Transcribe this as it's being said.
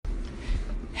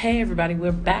Hey everybody,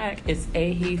 we're back. It's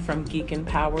Ahi from Geek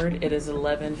Empowered. It is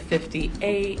 11:50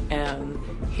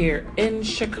 a.m. here in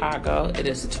Chicago. It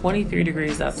is 23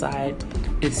 degrees outside.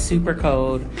 It's super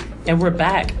cold. And we're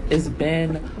back. It's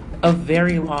been a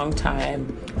very long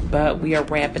time, but we are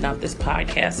ramping up this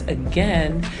podcast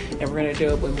again, and we're going to do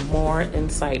it with more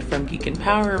insight from Geek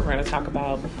Empowered. We're going to talk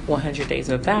about 100 Days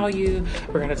of Value.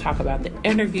 We're going to talk about the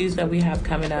interviews that we have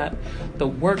coming up, the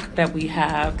work that we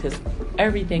have, because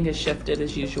everything has shifted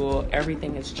as usual.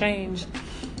 Everything has changed.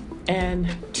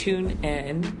 And tune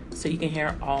in so you can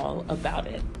hear all about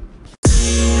it.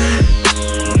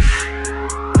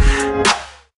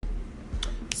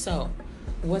 So,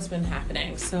 what's been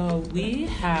happening? So we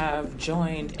have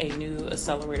joined a new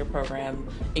accelerator program,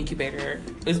 incubator.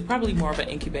 It's probably more of an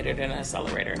incubator than an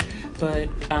accelerator, but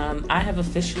I have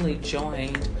officially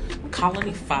joined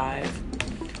Colony 5.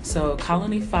 So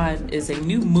Colony 5 is a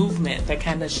new movement that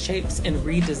kind of shapes and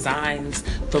redesigns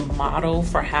the model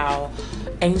for how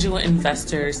angel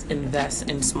investors invest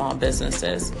in small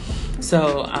businesses.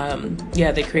 So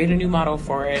they created a new model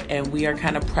for it, and we are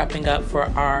kind of prepping up for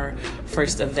our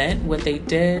first event. What they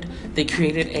did, they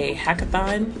created a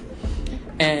hackathon,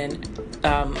 and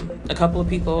a couple of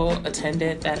people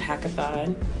attended that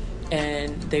hackathon,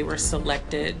 and they were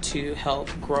selected to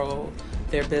help grow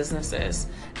their businesses.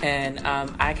 And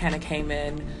I kind of came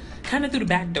in through the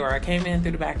back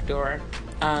door.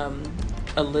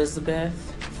 Elizabeth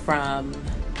from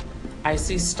I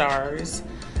See Stars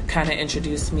kind of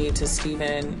introduced me to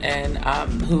Steven, and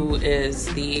who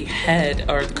is the head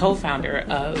or the co-founder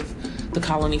of the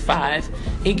Colony 5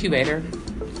 incubator.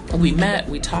 We met,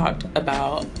 we talked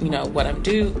about, what I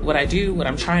do, what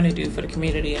I'm trying to do for the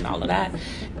community and all of that.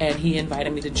 And he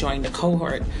invited me to join the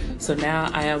cohort. So now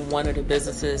I am one of the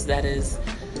businesses that is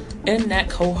in that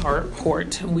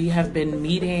cohort. We have been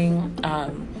meeting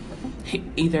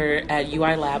either at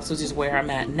UI Labs, which is where I'm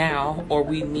at now, or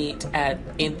we meet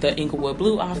in the Inglewood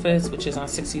Blue office, which is on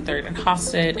 63rd and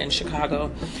Hofstede in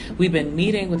Chicago. We've been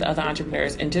meeting with other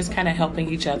entrepreneurs and just kind of helping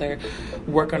each other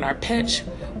work on our pitch,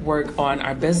 work on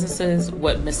our businesses.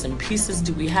 What missing pieces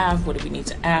do we have? What do we need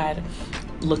to add?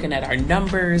 Looking at our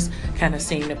numbers, kind of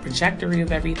seeing the trajectory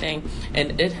of everything.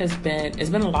 And it's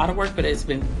been a lot of work, but it's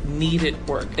been needed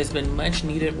work. It's been much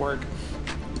needed work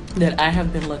that I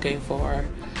have been looking for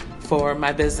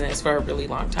my business for a really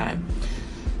long time.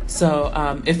 So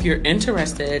if you're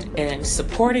interested in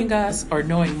supporting us or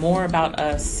knowing more about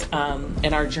us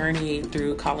and our journey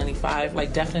through Colony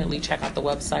 5, definitely check out the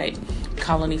website,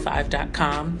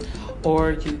 colony5.com,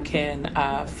 or you can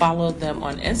follow them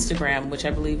on Instagram, which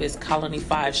I believe is Colony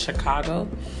 5 Chicago.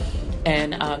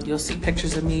 And you'll see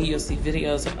pictures of me, you'll see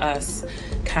videos of us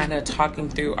kind of talking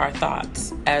through our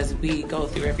thoughts as we go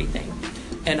through everything.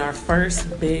 And our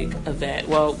first big event,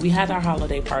 we had our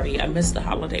holiday party. I missed the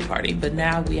holiday party, but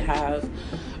now we have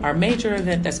our major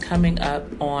event that's coming up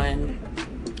on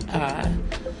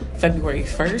February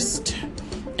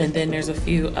 1st. And then there's a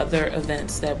few other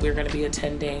events that we're going to be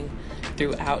attending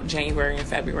throughout January and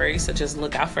February. So just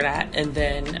look out for that. And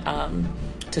then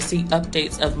to see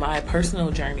updates of my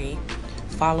personal journey,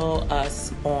 follow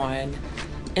us on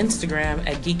Instagram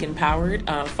at Geek Empowered.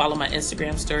 Follow my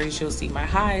Instagram stories. You'll see my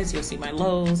highs, you'll see my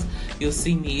lows, you'll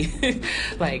see me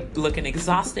looking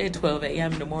exhausted 12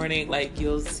 a.m. in the morning.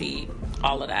 You'll see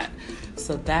all of that.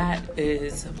 So that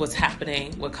is what's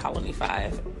happening with Colony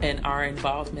 5 and our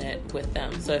involvement with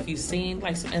them. So if you've seen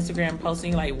some Instagram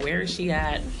posting, where is she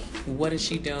at, what is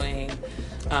she doing,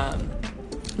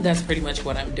 that's pretty much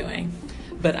what I'm doing.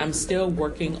 But I'm still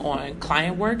working on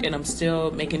client work, and I'm still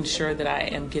making sure that I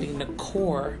am getting the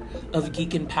core of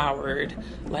Geek Empowered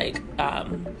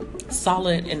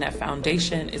solid, and that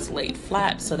foundation is laid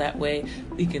flat, so that way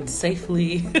we can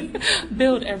safely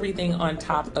build everything on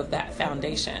top of that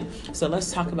foundation. So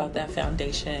let's talk about that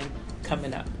foundation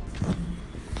coming up.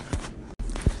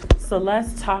 So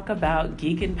let's talk about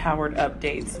Geek Empowered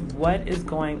updates. What is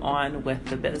going on with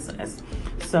the business?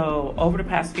 So over the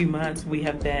past few months, we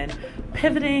have been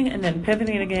pivoting and then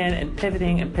pivoting again and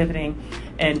pivoting,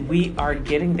 and we are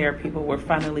getting there, people. We're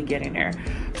finally getting there.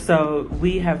 So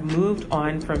we have moved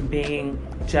on from being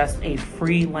just a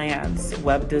freelance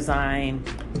web design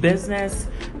business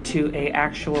to a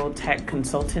actual tech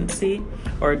consultancy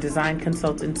or design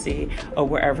consultancy, or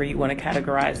wherever you want to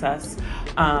categorize us.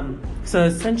 So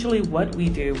essentially what we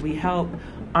do, we help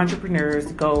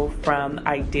entrepreneurs go from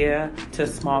idea to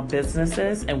small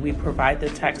businesses, and we provide the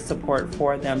tech support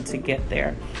for them to get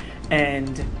there.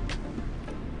 And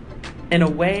in a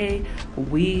way,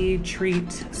 we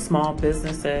treat small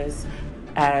businesses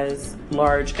as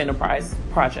large enterprise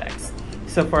projects.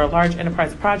 So for a large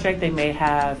enterprise project, they may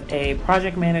have a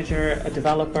project manager, a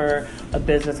developer, a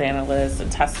business analyst, a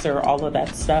tester, all of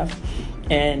that stuff.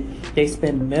 And they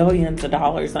spend millions of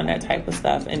dollars on that type of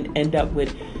stuff and end up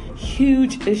with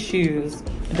huge issues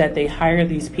that they hire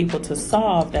these people to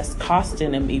solve that's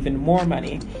costing them even more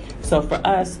money. So for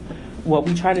us, what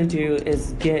we try to do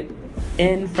is get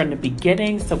in from the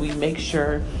beginning, so we make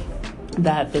sure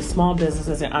that the small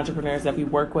businesses and entrepreneurs that we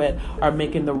work with are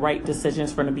making the right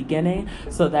decisions from the beginning,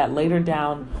 so that later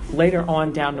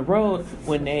on down the road,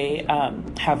 when they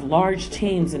have large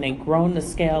teams and they've grown the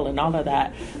scale and all of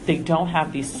that, they don't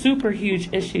have these super huge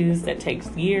issues that takes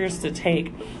years to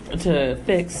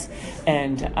fix,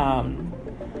 and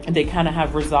they kind of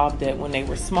have resolved it when they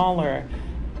were smaller,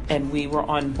 and we were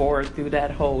on board through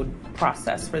that whole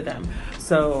process for them.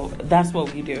 So that's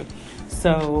what we do.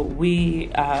 So we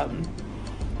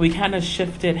kind of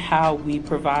shifted how we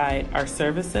provide our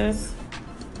services,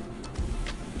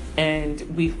 and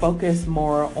we focus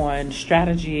more on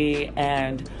strategy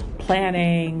and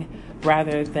planning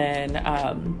rather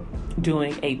than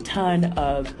doing a ton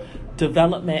of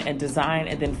development and design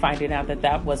and then finding out that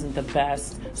that wasn't the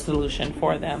best solution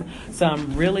for them. So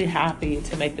I'm really happy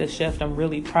to make this shift. I'm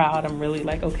really proud. I'm really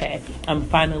like, okay, I'm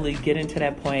finally getting to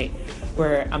that point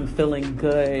where I'm feeling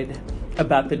good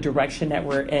about the direction that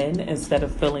we're in instead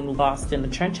of feeling lost in the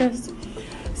trenches.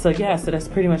 So that's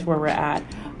pretty much where we're at.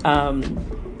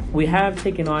 We have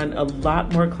taken on a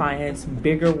lot more clients,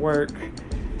 bigger work.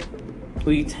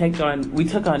 We took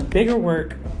on bigger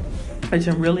work, which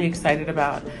I'm really excited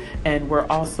about. And we're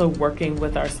also working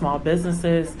with our small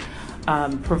businesses,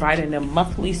 providing them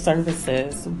monthly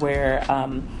services where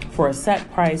for a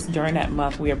set price during that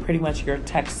month, we are pretty much your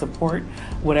tech support.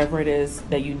 Whatever it is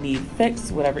that you need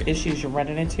fixed, whatever issues you're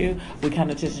running into, we kind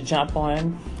of just jump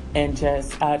on and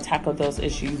just tackle those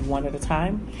issues one at a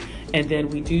time. And then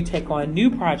we do take on new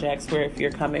projects where if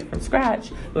you're coming from scratch,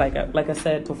 like I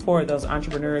said before, those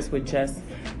entrepreneurs with just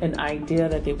an idea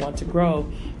that they want to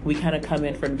grow, we kind of come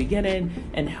in from the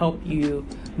beginning and help you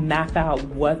map out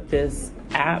what this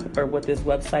app or what this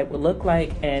website would look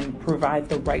like and provide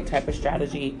the right type of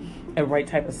strategy and right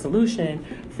type of solution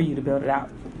for you to build it out.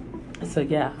 So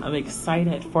I'm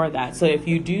excited for that. So if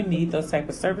you do need those type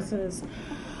of services,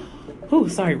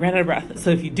 ran out of breath. So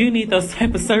if you do need those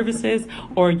type of services,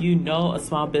 or you know a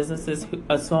small business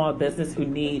who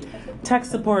need tech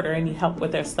support or any help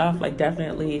with their stuff, like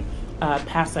definitely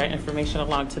pass our information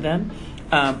along to them.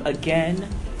 Again,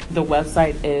 the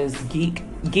website is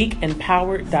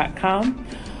geekempowered.com.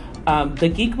 The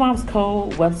Geek Moms Co.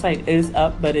 website is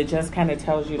up, but it just kind of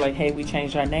tells you like, hey, we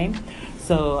changed our name.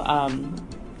 So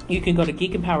you can go to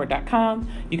geekempowered.com.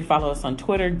 You can follow us on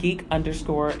Twitter,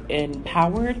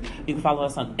 geek_empowered. You can follow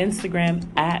us on Instagram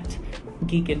at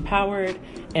Geek Empowered.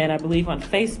 And I believe on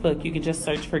Facebook, you can just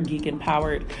search for Geek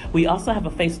Empowered. We also have a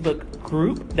Facebook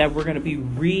group that we're going to be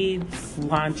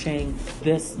relaunching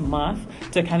this month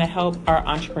to kind of help our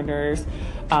entrepreneurs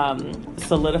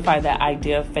solidify that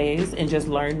idea phase and just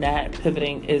learn that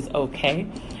pivoting is okay,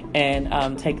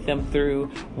 and take them through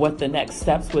what the next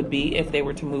steps would be if they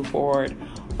were to move forward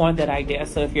on that idea.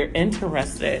 So if you're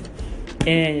interested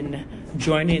in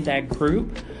joining that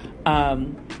group,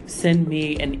 send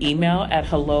me an email at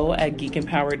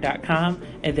hello@geekempowered.com,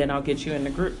 and then I'll get you in the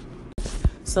group.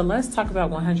 So let's talk about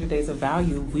 100 Days of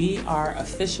Value. We are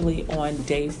officially on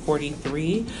day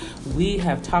 43. We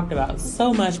have talked about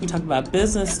so much. We talked about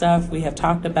business stuff. We have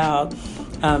talked about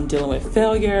dealing with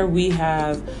failure. We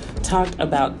have talked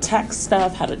about tech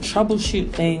stuff, how to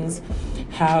troubleshoot things,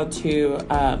 how to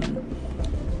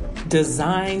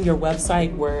design your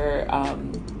website where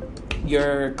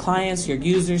your clients, your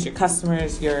users, your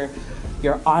customers, your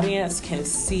audience can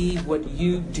see what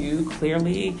you do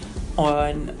clearly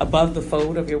on above the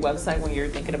fold of your website when you're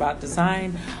thinking about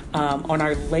design. On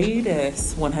our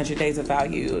latest 100 Days of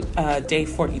Value, day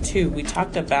 42, we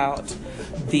talked about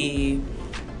the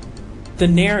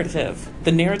narrative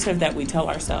that we tell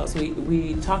ourselves.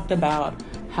 We talked about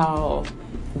how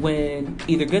when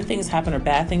either good things happen or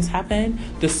bad things happen,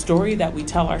 the story that we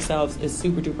tell ourselves is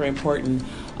super duper important,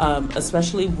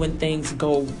 especially when things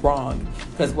go wrong.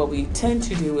 Because what we tend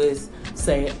to do is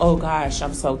say, oh gosh,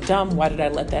 I'm so dumb. Why did I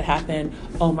let that happen?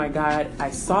 Oh my God,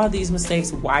 I saw these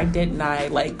mistakes. Why didn't I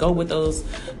go with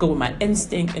my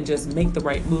instinct and just make the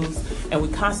right moves? And we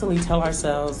constantly tell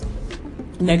ourselves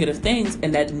negative things,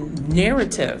 and that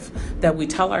narrative that we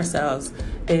tell ourselves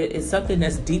is something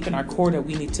that's deep in our core that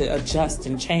we need to adjust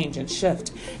and change and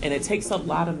shift. And it takes a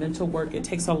lot of mental work. It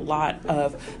takes a lot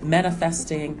of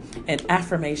manifesting and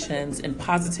affirmations and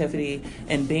positivity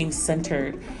and being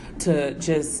centered to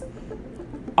just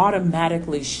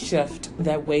automatically shift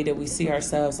that way that we see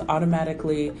ourselves,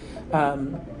 automatically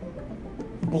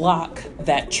block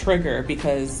that trigger.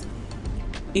 Because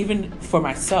even for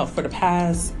myself, for the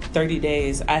past 30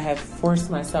 days, I have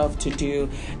forced myself to do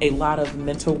a lot of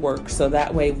mental work. So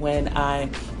that way, when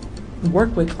I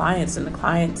work with clients and the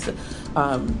clients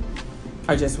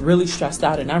are just really stressed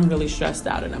out and I'm really stressed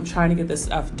out and I'm trying to get this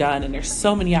stuff done and there's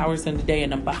so many hours in the day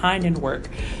and I'm behind in work,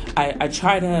 I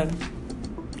try to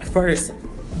first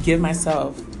give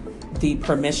myself the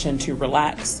permission to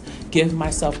relax, give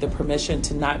myself the permission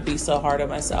to not be so hard on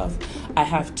myself. I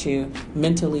have to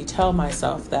mentally tell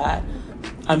myself that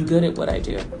I'm good at what I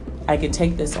do. I can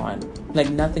take this on. Like,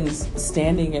 nothing's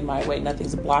standing in my way,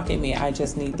 nothing's blocking me. I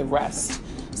just need the rest.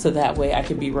 So that way I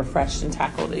can be refreshed and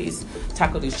tackle these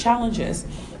challenges.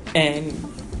 And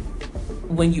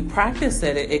when you practice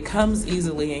it, it comes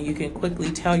easily and you can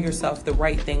quickly tell yourself the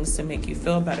right things to make you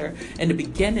feel better. In the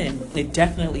beginning, it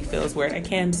definitely feels weird. I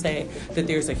can say that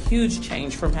there's a huge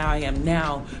change from how I am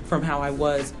now from how I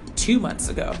was 2 months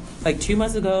ago. Like 2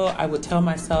 months ago, I would tell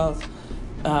myself,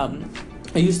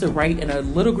 I used to write in a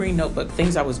little green notebook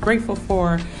things I was grateful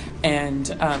for and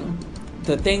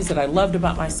the things that I loved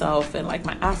about myself and like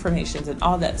my affirmations and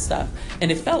all that stuff.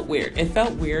 And it felt weird. It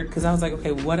felt weird because I was like,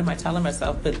 okay, what am I telling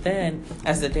myself? But then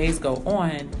as the days go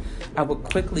on, I would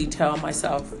quickly tell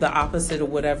myself the opposite of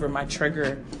whatever my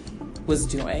trigger was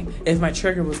doing. If my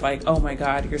trigger was like, oh my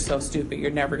God, you're so stupid,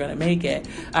 you're never going to make it,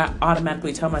 I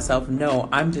automatically tell myself, no,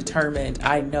 I'm determined.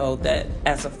 I know that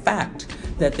as a fact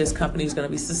that this company is going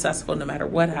to be successful no matter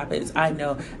what happens. I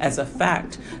know as a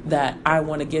fact that I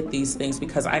want to get these things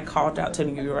because I called out to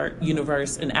the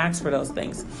universe and asked for those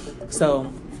things.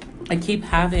 So I keep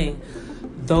having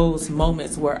those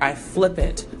moments where I flip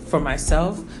it for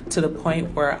myself to the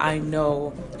point where I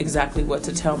know exactly what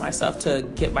to tell myself to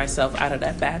get myself out of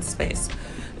that bad space.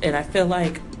 And I feel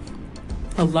like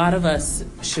a lot of us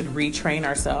should retrain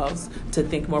ourselves to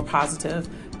think more positive,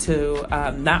 to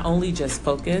not only just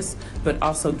focus, but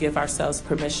also give ourselves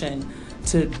permission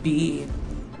to be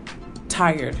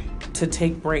tired, to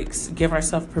take breaks, give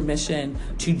ourselves permission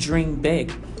to dream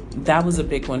big. That was a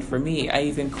big one for me. I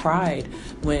even cried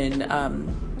when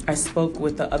I spoke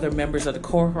with the other members of the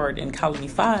cohort in Colony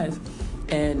 5,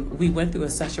 and we went through a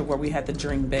session where we had to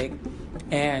dream big.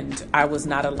 And I was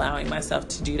not allowing myself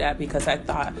to do that because I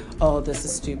thought, oh, this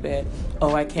is stupid.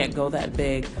 Oh, I can't go that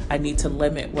big. I need to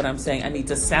limit what I'm saying. I need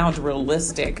to sound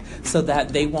realistic so that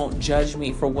they won't judge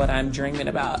me for what I'm dreaming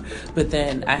about. But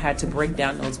then I had to break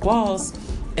down those walls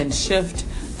and shift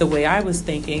the way I was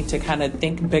thinking to kind of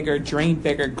think bigger, dream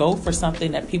bigger, go for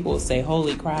something that people will say,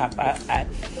 holy crap, I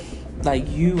like,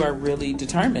 you are really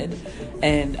determined.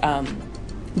 And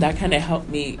that kind of helped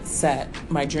me set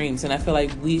my dreams. And I feel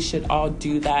like we should all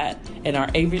do that in our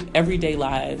everyday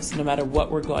lives, no matter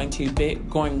what we're going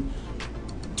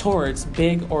towards,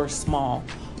 big or small.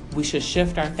 We should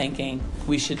shift our thinking.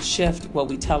 We should shift what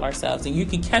we tell ourselves. And you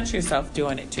can catch yourself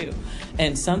doing it too.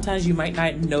 And sometimes you might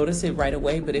not notice it right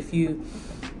away, but if you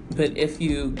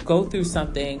go through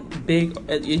something big,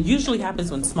 it usually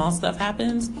happens when small stuff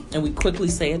happens and we quickly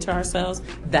say it to ourselves.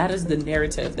 That is the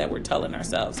narrative that we're telling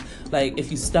ourselves. Like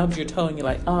if you stubbed your toe and you're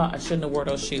like, oh, I shouldn't have wore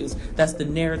those shoes. That's the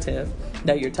narrative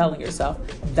that you're telling yourself.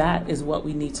 That is what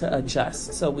we need to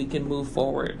adjust so we can move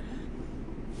forward.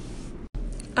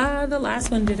 The last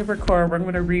one didn't record. We're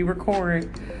going to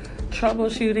re-record.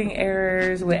 Troubleshooting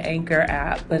errors with Anchor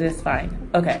app, but it's fine.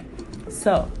 Okay.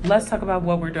 So let's talk about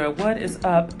what we're doing. What is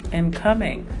up and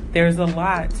coming? There's a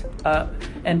lot up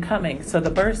and coming. So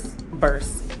the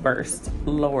burst.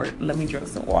 Lord, let me drink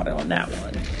some water on that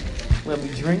one. Let me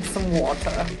drink some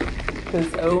water.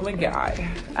 Because, oh my God,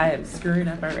 I am screwing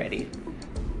up already.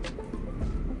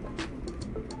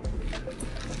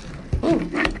 Ooh.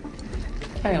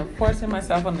 I am forcing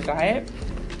myself on the diet.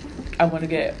 I want to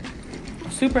get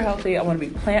super healthy. I want to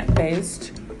be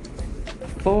plant-based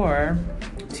for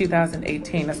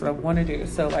 2018. That's what I want to do.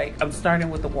 So like I'm starting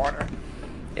with the water.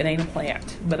 It ain't a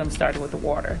plant, but I'm starting with the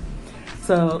water.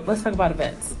 So let's talk about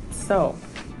events. So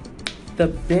the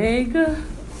big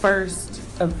first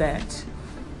event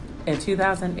in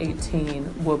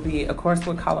 2018 will be, of course,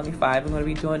 with Colony 5. I'm going to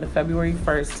be doing the February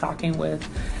 1st, talking with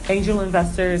angel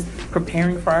investors,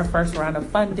 preparing for our first round of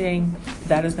funding.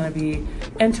 That is going to be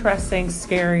interesting,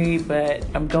 scary, but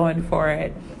I'm going for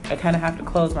it. I kind of have to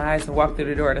close my eyes and walk through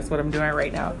the door. That's what I'm doing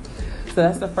right now. So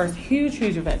that's the first huge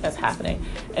event that's happening.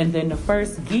 And then the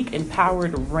first Geek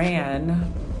Empowered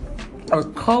ran, or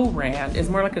co-ran, is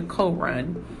more like a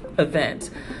co-run event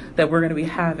that we're going to be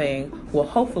having will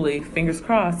hopefully, fingers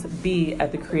crossed, be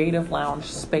at the Creative Lounge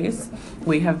space.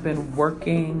 We have been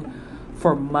working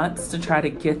for months to try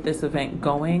to get this event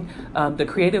going. The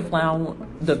Creative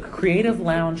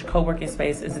Lounge co-working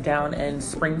space is down in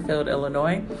Springfield,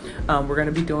 Illinois. We're going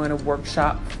to be doing a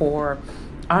workshop for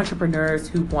entrepreneurs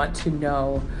who want to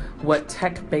know what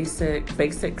tech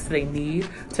basics they need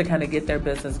to kind of get their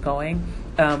business going.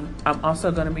 I'm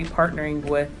also going to be partnering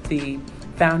with the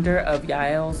founder of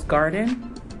Yael's Garden.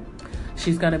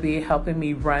 She's going to be helping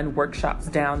me run workshops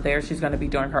down there. She's going to be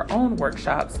doing her own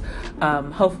workshops.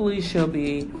 Hopefully she'll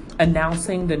be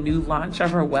announcing the new launch of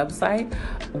her website,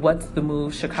 What's the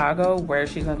Move Chicago, where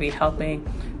she's going to be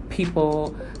helping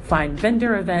people find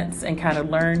vendor events and kind of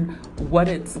learn what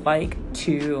it's like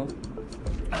to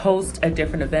host at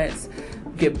different events,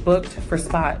 get booked for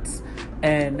spots,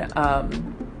 and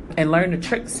learn the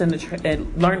tricks and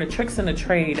the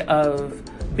trade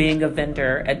of being a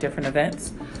vendor at different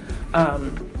events.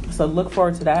 So look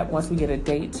forward to that. Once we get a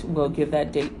date, we'll give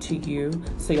that date to you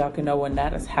so y'all can know when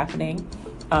that is happening.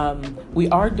 We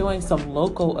are doing some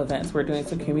local events. We're doing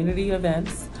some community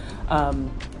events.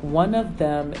 One of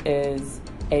them is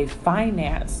a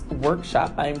finance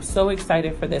workshop. I'm so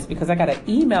excited for this because I got an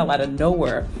email out of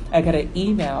nowhere. I got an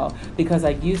email because I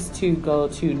used to go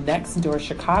to Nextdoor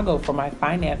Chicago for my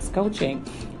finance coaching,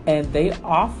 and they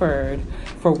offered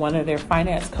for one of their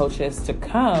finance coaches to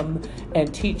come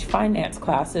and teach finance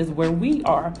classes where we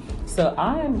are. So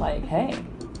I'm like, hey,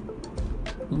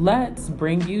 let's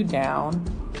bring you down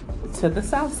to the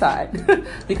South Side.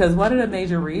 Because one of the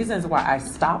major reasons why I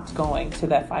stopped going to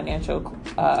that financial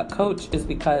coach is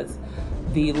because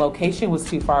the location was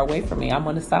too far away from me. I'm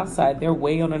on the South Side. They're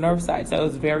way on the North Side. So it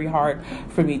was very hard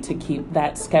for me to keep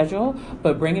that schedule.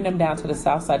 But bringing them down to the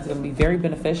South Side is going to be very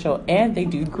beneficial. And they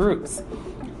do groups.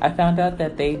 I found out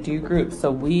that they do groups.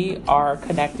 So we are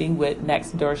connecting with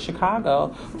Nextdoor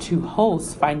Chicago to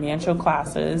host financial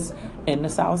classes in the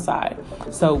South Side.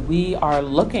 So we are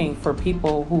looking for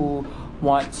people who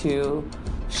want to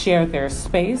share their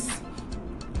space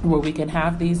where we can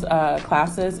have these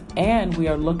classes, and we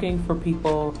are looking for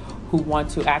people who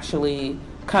want to actually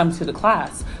come to the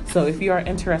class. So if you are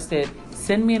interested,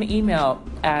 send me an email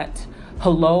at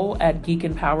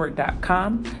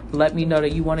hello@geekempowered.com. Let me know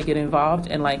that you want to get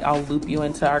involved, and I'll loop you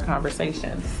into our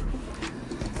conversations.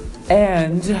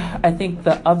 And I think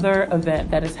the other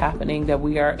event that is happening that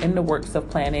we are in the works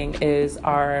of planning is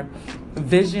our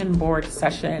vision board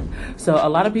session. So a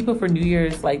lot of people for New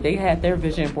Year's, they had their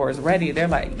vision boards ready. They're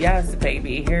like, yes,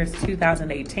 baby, here's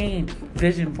 2018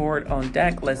 vision board on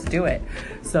deck. Let's do it.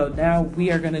 So now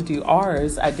we are going to do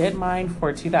ours. I did mine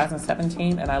for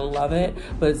 2017 and I love it,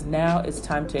 but now it's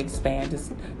time to expand.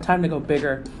 It's time to go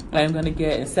bigger. I'm going to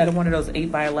get, instead of one of those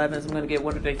 8x11s, I'm going to get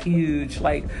one of the huge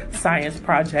science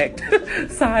project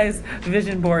size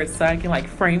vision boards so I can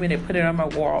frame it and put it on my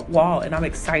wall. And I'm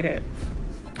excited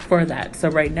for that. So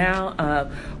right now,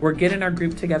 we're getting our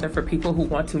group together for people who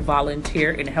want to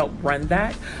volunteer and help run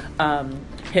that.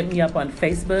 Hit me up on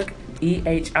Facebook,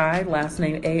 EHI, last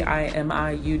name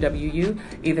AIMIUWU.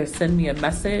 Either send me a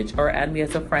message or add me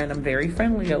as a friend. I'm very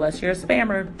friendly unless you're a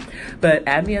spammer, but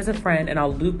add me as a friend and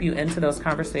I'll loop you into those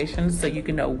conversations so you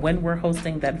can know when we're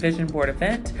hosting that vision board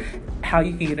event, how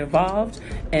you can get involved,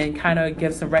 and kind of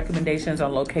give some recommendations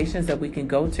on locations that we can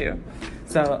go to.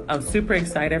 So I'm super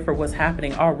excited for what's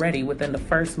happening already within the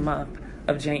first month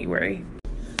of January.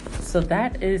 So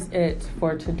that is it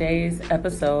for today's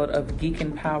episode of Geek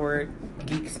Empowered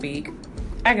Geek Speak.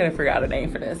 I gotta figure out a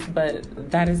name for this, but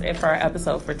that is it for our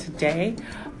episode for today.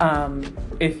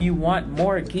 If you want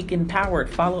more Geek Empowered,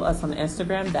 follow us on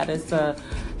Instagram. That is a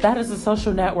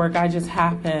social network I just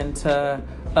happen to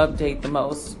update the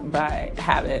most by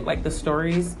habit. The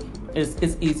stories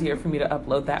is easier for me to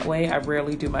upload that way. I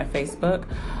rarely do my Facebook.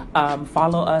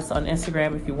 Follow us on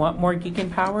Instagram if you want more Geek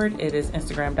Empowered. It is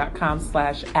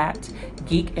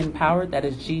instagram.com/@geekempowered. That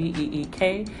is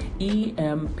GEEKEMPOWERED.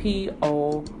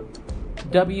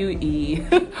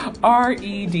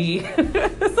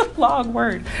 It's a long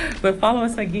word, but follow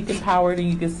us on Geek Empowered, and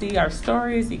you can see our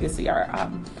stories. You can see our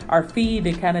feed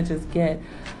and kind of just get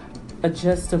a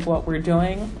gist of what we're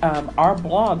doing. Our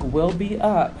blog will be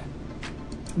up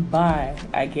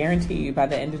I guarantee you, by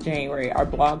the end of January, our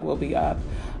blog will be up.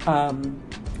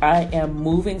 I am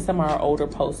moving some of our older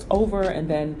posts over, and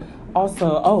then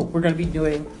also, we're going to be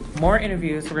doing more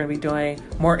interviews. We're going to be doing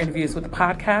more interviews with the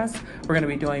podcast. We're going to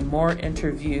be doing more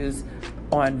interviews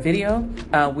on video.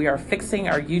 We are fixing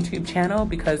our YouTube channel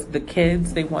because the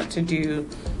kids, they want to do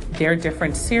their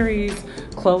different series.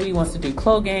 Chloe wants to do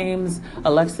Chloe games.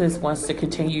 Alexis wants to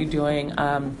continue doing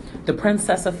the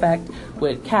Princess Effect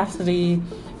with Cassidy.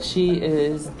 She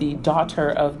is the daughter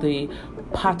of the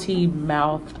potty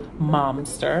mouth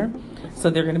momster. So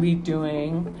they're going to be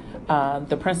doing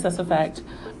The Princess Effect.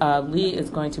 Lee is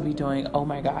going to be doing, oh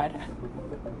my God,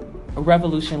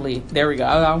 Revolution Lee. There we go.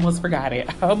 I almost forgot it.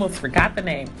 I almost forgot the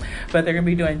name. But they're going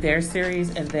to be doing their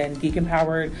series, and then Geek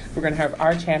Empowered. We're going to have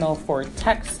our channel for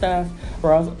tech stuff.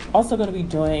 We're also going to be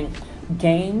doing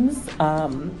games,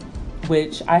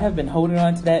 which I have been holding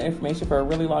on to that information for a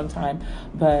really long time.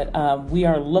 But we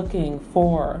are looking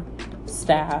for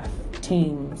staff,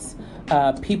 teams,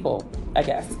 people, I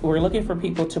guess. We're looking for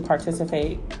people to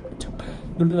participate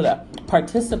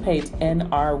in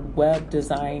our web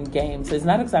design games. It's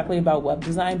not exactly about web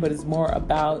design, but it's more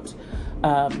about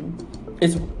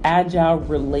it's agile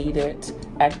related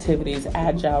activities,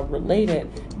 agile related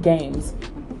games.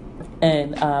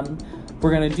 And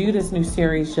we're going to do this new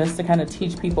series just to kind of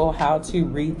teach people how to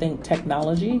rethink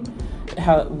technology, and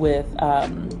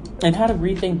how to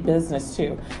rethink business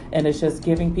too. And it's just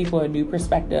giving people a new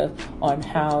perspective on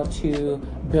how to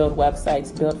build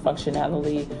websites, build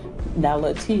functionality,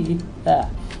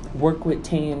 work with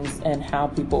teams, and how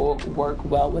people work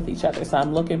well with each other. So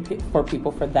I'm looking for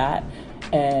people for that.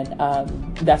 And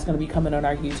that's going to be coming on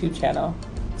our YouTube channel.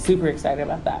 Super excited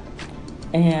about that.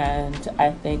 And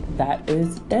I think that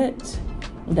is it.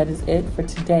 That is it for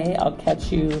today. I'll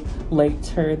catch you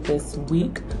later this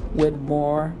week with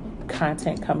more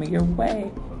content coming your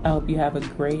way. I hope you have a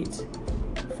great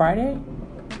Friday.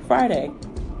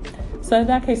 So in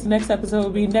that case, the next episode will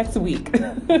be next week.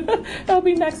 It'll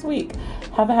be next week.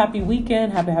 Have a happy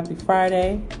weekend. Have a happy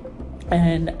Friday.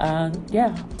 And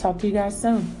talk to you guys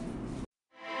soon.